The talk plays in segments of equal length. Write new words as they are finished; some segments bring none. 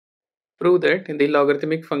prove that the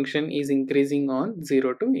logarithmic function is increasing on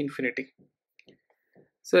 0 to infinity.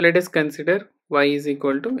 So let us consider y is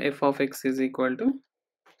equal to f of x is equal to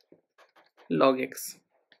log x.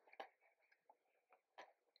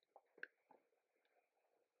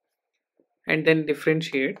 And then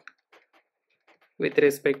differentiate with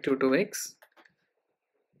respect to 2x.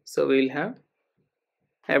 So we will have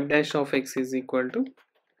f dash of x is equal to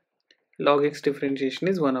log x differentiation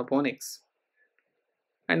is 1 upon x.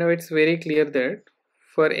 And now it's very clear that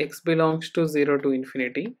for x belongs to 0 to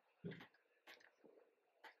infinity,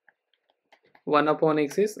 1 upon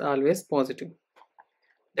x is always positive.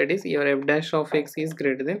 That is, your f dash of x is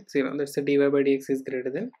greater than 0. That's the dy by dx is greater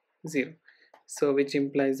than 0. So which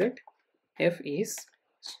implies that f is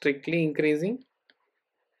strictly increasing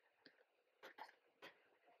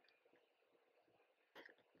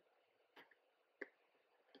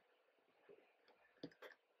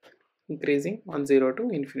on 0 to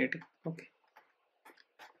infinity. Okay,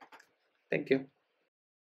 thank you.